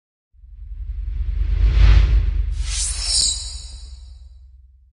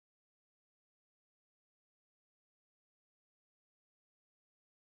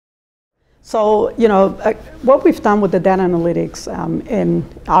So, what we've done with the data analytics in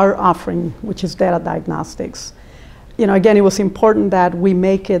our offering, which is data diagnostics, again, it was important that we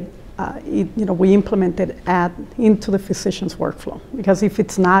make it, we implement it into the physician's workflow. Because if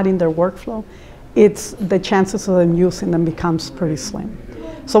it's not in their workflow, the chances of them using them becomes pretty slim.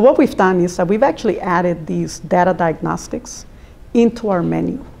 So what we've done is that we've actually added these data diagnostics into our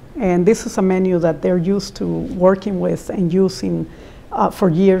menu. And this is a menu that they're used to working with and using for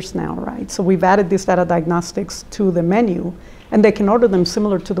years now, right? So we've added these data diagnostics to the menu, and they can order them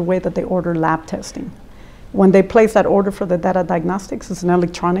similar to the way that they order lab testing. When they place that order for the data diagnostics, it's an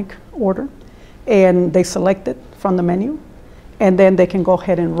electronic order, and they select it from the menu, and then they can go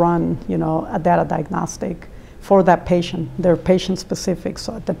ahead and run, a data diagnostic for that patient. They're patient specific,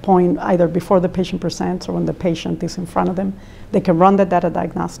 so at the point, either before the patient presents or when the patient is in front of them, they can run the data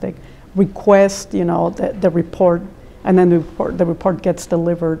diagnostic, request, the report, and then the report gets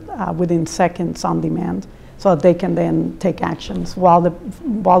delivered within seconds on demand, so that they can then take actions while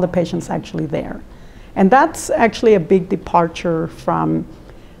the patient's actually there. And that's actually a big departure from,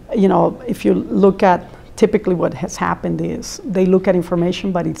 if you look at typically what has happened is they look at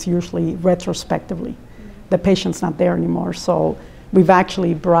information, but it's usually retrospectively. The patient's not there anymore, so we've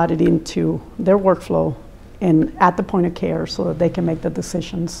actually brought it into their workflow and at the point of care so that they can make the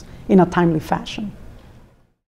decisions in a timely fashion.